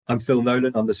I'm Phil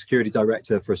Nolan. I'm the Security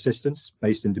Director for Assistance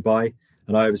based in Dubai,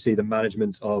 and I oversee the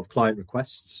management of client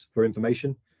requests for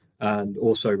information and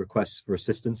also requests for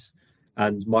assistance.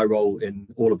 And my role in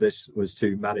all of this was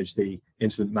to manage the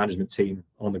incident management team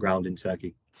on the ground in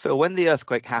Turkey. Phil, when the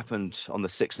earthquake happened on the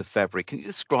 6th of February, can you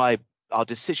describe our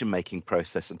decision-making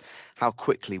process and how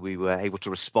quickly we were able to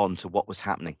respond to what was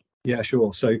happening? Yeah,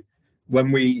 sure. So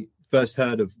when we first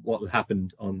heard of what had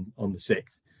happened on the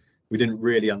 6th, we didn't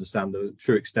really understand the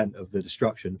true extent of the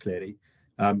destruction, clearly,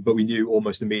 but we knew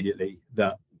almost immediately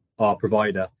that our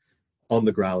provider on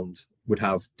the ground would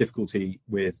have difficulty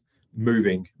with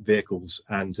moving vehicles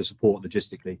and to support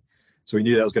logistically. So we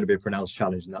knew there was going to be a pronounced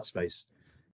challenge in that space.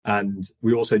 And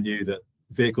we also knew that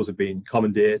vehicles had been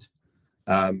commandeered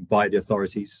by the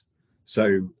authorities.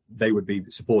 So they would be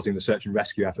supporting the search and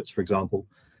rescue efforts, for example,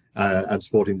 and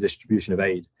supporting the distribution of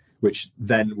aid, which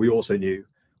then we also knew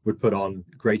would put on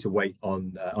greater weight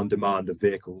on demand of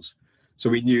vehicles. So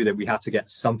we knew that we had to get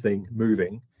something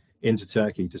moving into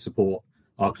Turkey to support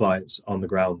our clients on the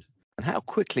ground. And how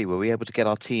quickly were we able to get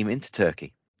our team into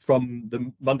Turkey? From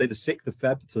the Monday, the 6th of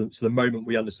Feb, to the moment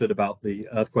we understood about the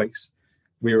earthquakes,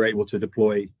 we were able to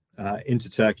deploy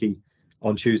into Turkey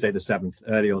on Tuesday the 7th,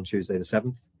 early on Tuesday the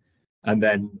 7th. And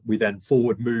then we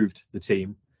forward moved the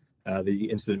team, the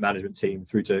incident management team,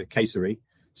 through to Kayseri,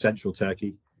 central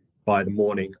Turkey, by the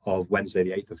morning of Wednesday,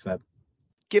 the 8th of Feb.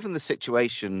 Given the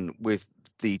situation with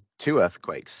the two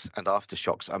earthquakes and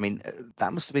aftershocks, I mean,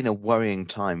 that must have been a worrying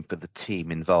time for the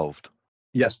team involved.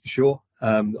 Yes, for sure.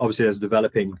 Obviously, there's a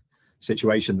developing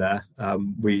situation there.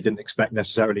 We didn't expect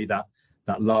necessarily that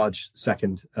large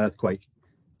second earthquake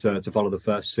to follow the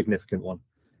first significant one.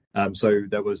 So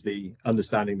there was the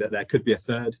understanding that there could be a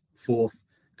third, fourth.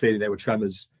 Clearly, there were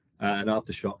tremors and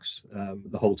aftershocks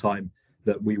the whole time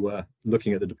that we were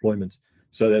looking at the deployment.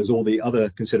 So there's all the other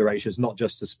considerations, not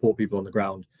just to support people on the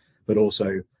ground, but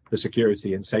also the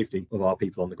security and safety of our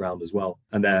people on the ground as well,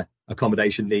 and their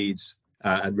accommodation needs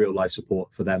and real life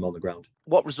support for them on the ground.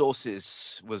 What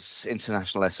resources was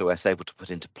International SOS able to put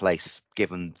into place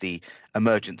given the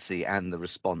emergency and the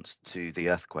response to the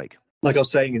earthquake? Like I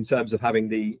was saying, in terms of having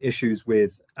the issues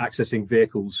with accessing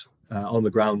vehicles on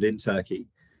the ground in Turkey,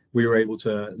 we were able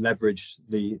to leverage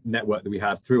the network that we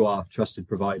had through our trusted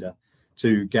provider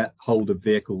to get hold of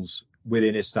vehicles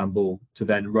within Istanbul to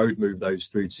then road move those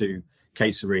through to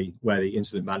Kayseri, where the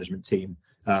incident management team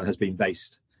has been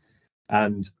based.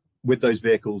 And with those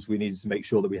vehicles, we needed to make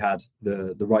sure that we had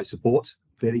the right support,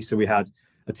 clearly. So we had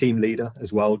a team leader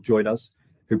as well join us,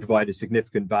 who provided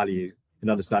significant value in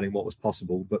understanding what was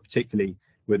possible, but particularly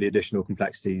with the additional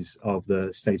complexities of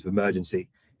the state of emergency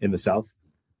in the south.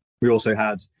 We also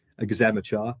had a Gizem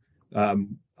Achar,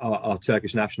 our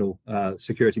Turkish national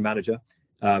security manager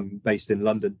based in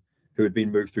London, who had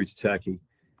been moved through to Turkey.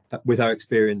 With her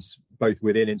experience both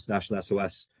within International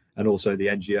SOS and also the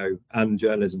NGO and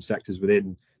journalism sectors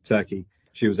within Turkey,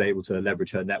 she was able to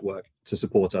leverage her network to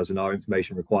support us in our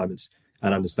information requirements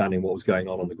and understanding what was going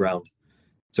on the ground.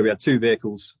 So we had two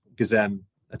vehicles, Gizem,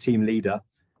 a team leader,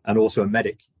 and also a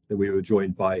medic that we were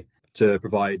joined by to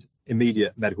provide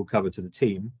immediate medical cover to the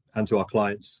team and to our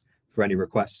clients for any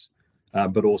requests.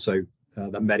 But also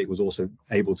that medic was also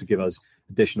able to give us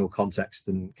additional context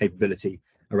and capability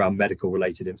around medical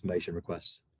related information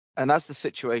requests. And as the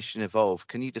situation evolved,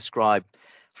 can you describe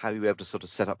how you were able to sort of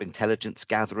set up intelligence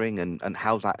gathering and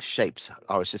how that shapes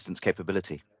our assistance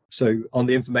capability? So on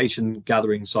the information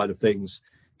gathering side of things,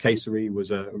 Kayseri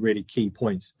was a really key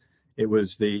point. It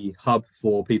was the hub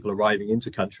for people arriving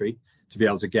into country to be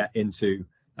able to get into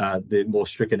the more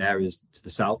stricken areas to the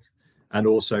south, and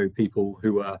also people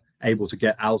who were able to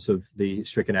get out of the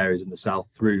stricken areas in the south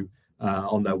through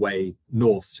on their way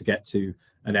north to get to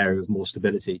an area of more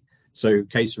stability. So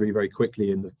Kayseri very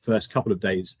quickly in the first couple of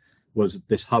days was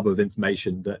this hub of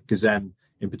information that Gizem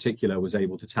in particular was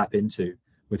able to tap into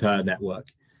with her network.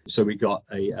 So we got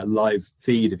a live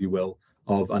feed, if you will,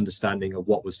 of understanding of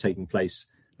what was taking place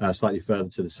slightly further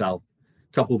to the south.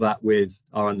 Couple that with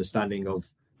our understanding of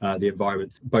the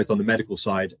environment, both on the medical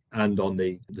side and on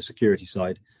the security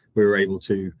side, we were able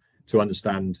to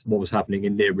understand what was happening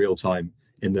in near real time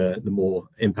in the more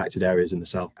impacted areas in the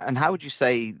south. And how would you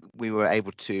say we were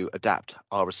able to adapt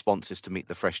our responses to meet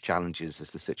the fresh challenges as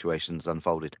the situations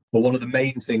unfolded? Well, one of the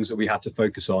main things that we had to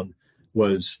focus on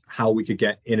was how we could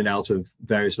get in and out of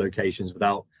various locations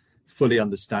without fully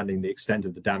understanding the extent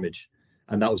of the damage.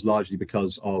 And that was largely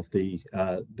because of the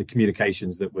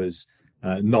communications that was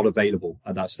not available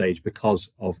at that stage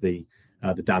because of the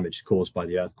damage caused by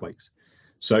the earthquakes.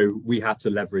 So we had to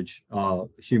leverage our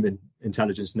human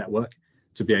intelligence network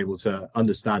to be able to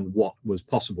understand what was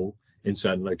possible in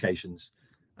certain locations.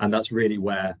 And that's really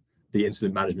where the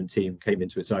incident management team came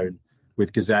into its own,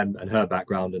 with Gazem and her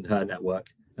background and her network,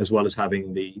 as well as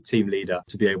having the team leader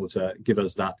to be able to give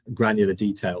us that granular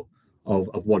detail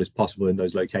of what is possible in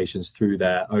those locations through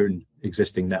their own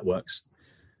existing networks.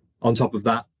 On top of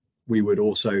that, we would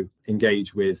also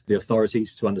engage with the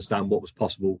authorities to understand what was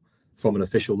possible from an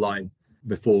official line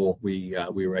before we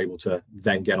were able to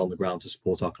then get on the ground to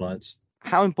support our clients.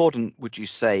 How important would you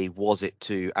say was it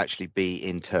to actually be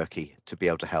in Turkey to be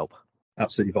able to help?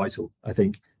 Absolutely vital. I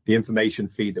think the information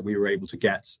feed that we were able to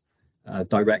get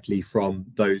directly from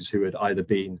those who had either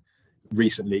been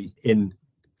recently in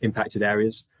impacted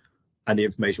areas, and the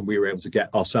information we were able to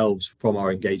get ourselves from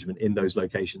our engagement in those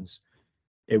locations,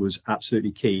 it was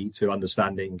absolutely key to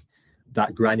understanding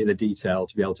that granular detail,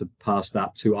 to be able to pass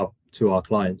that to our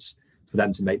clients, for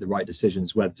them to make the right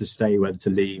decisions, whether to stay, whether to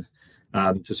leave,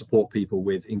 to support people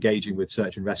with engaging with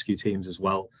search and rescue teams as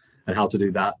well, and how to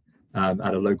do that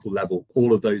at a local level.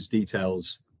 All of those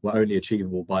details were only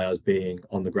achievable by us being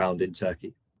on the ground in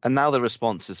Turkey. And now the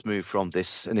response has moved from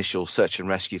this initial search and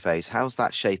rescue phase. How's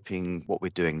that shaping what we're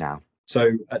doing now?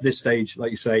 So at this stage,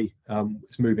 like you say,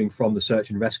 it's moving from the search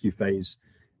and rescue phase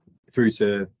through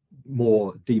to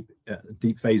more deep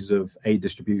phases of aid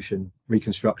distribution,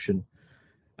 reconstruction.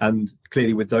 And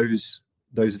clearly with those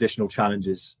additional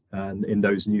challenges and in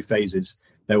those new phases,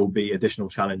 there will be additional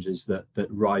challenges that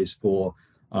rise for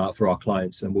our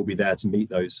clients, and we'll be there to meet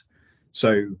those.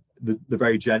 So the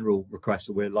very general requests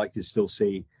that we're likely to still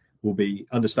see will be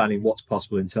understanding what's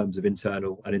possible in terms of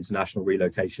internal and international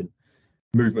relocation,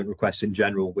 movement requests in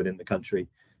general within the country,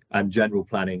 and general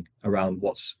planning around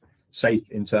what's safe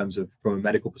in terms of from a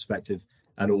medical perspective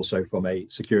and also from a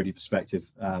security perspective,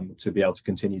 to be able to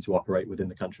continue to operate within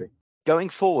the country. Going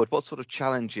forward, what sort of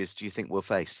challenges do you think we'll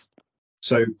face?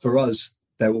 So for us,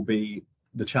 there will be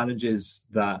the challenges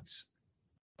that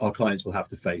our clients will have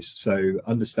to face. So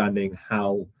understanding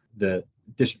how the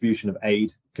distribution of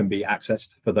aid can be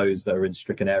accessed for those that are in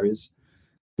stricken areas.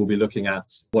 We'll be looking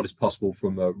at what is possible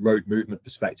from a road movement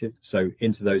perspective, so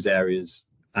into those areas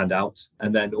and out,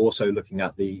 and then also looking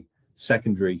at the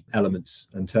secondary elements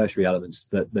and tertiary elements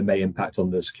that may impact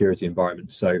on the security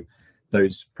environment. So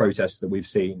those protests that we've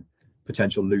seen,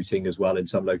 potential looting as well in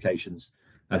some locations,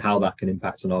 and how that can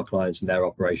impact on our clients and their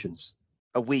operations.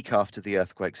 A week after the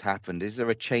earthquakes happened, is there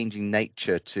a changing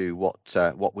nature to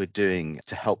what we're doing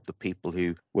to help the people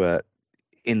who were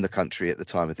in the country at the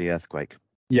time of the earthquake?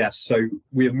 Yes, so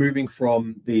we are moving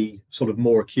from the sort of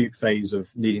more acute phase of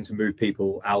needing to move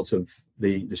people out of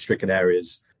the stricken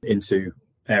areas into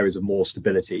areas of more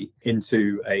stability,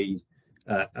 into a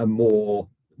more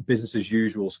business as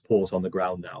usual support on the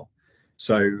ground now.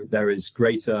 So there is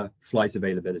greater flight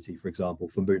availability, for example,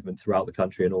 for movement throughout the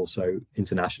country and also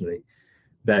internationally.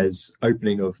 There's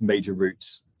opening of major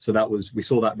routes. So we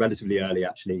saw that relatively early,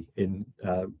 actually, in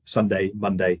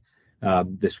Monday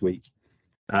this week.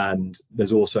 And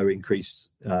there's also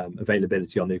increased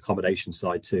availability on the accommodation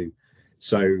side too.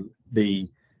 So the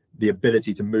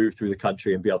ability to move through the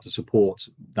country and be able to support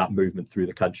that movement through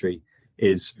the country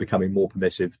is becoming more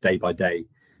permissive day by day.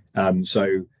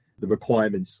 So the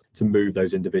requirements to move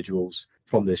those individuals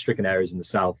from the stricken areas in the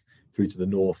south through to the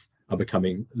north are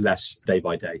becoming less day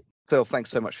by day. Phil,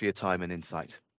 thanks so much for your time and insight.